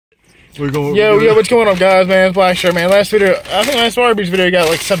Yo, what's going on, guys, man? It's Black Shirt, man. Last video, I think last Arby'S video got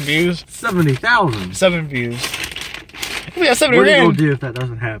like 7 views. 70,000. 7 views. We got 70 grand. What are you grand. gonna do if that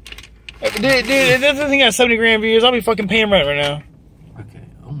doesn't happen? Dude, if this thing got 70 grand views, I'll be fucking paying rent right now. Okay.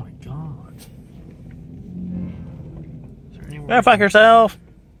 Oh my god. Yeah, fuck yourself.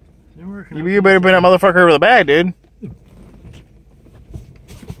 You better bring that motherfucker over the bag, dude.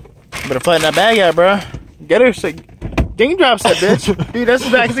 Better flatten that bag out, bro. Get her. Ding drops that bitch. Dude, that's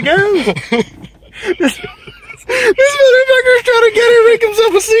as back as it goes. This motherfucker's trying to get her, make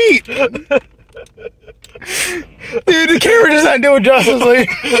himself a seat. Dude, the camera does not do it justice, like.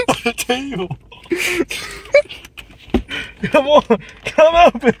 The table. Come on. Come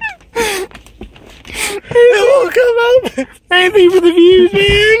open. Come open. Anything for the views, man.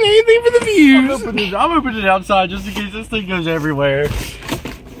 Anything for the views. I'm opening it outside just in case this thing goes everywhere.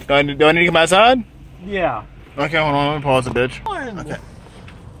 Do I need to come outside? Yeah. Okay, hold on. Let me pause it, bitch. Okay.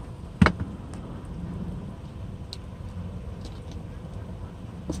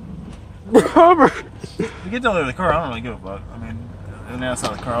 Robert! You get down there in the car, I don't really give a fuck. I mean, and that's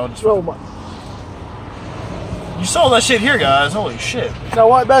not the car, I'll just... Oh my... You saw that shit here, guys. Holy shit. Now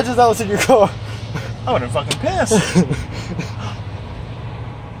what matches that was in your car? I would've fucking pissed.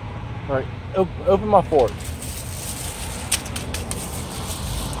 Alright, open my fork.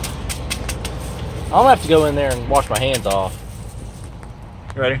 I'm gonna have to go in there and wash my hands off.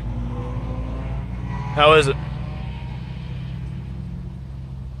 You ready? How is it?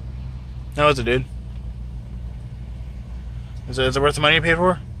 How is it, dude? Is it worth the money you paid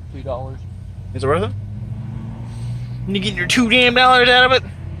for? $2. Is it worth it? You getting your $2 damn out of it?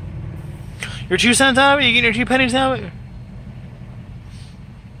 Your 2 cents out of it? You getting your 2 pennies out of it?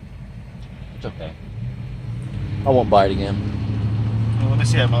 It's okay. I won't buy it again. Well, let me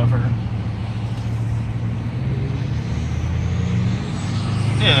see that motherfucker.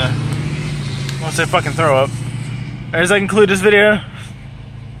 Yeah. Once they fucking throw up. Alright, does that conclude this video?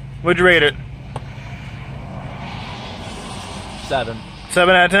 What'd you rate it? 7.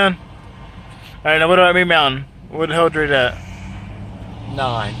 7 out of 10? Alright, now what about me, Mountain? What the hell would you rate that? 9.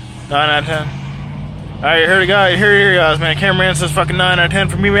 9 out of 10? Alright, here you guys, man. Cameraman says fucking 9 out of 10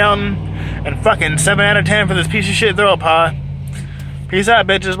 for me, Mountain. And fucking 7 out of 10 for this piece of shit throw up pod. Peace out,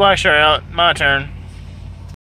 bitches. Black Shirt out. My turn.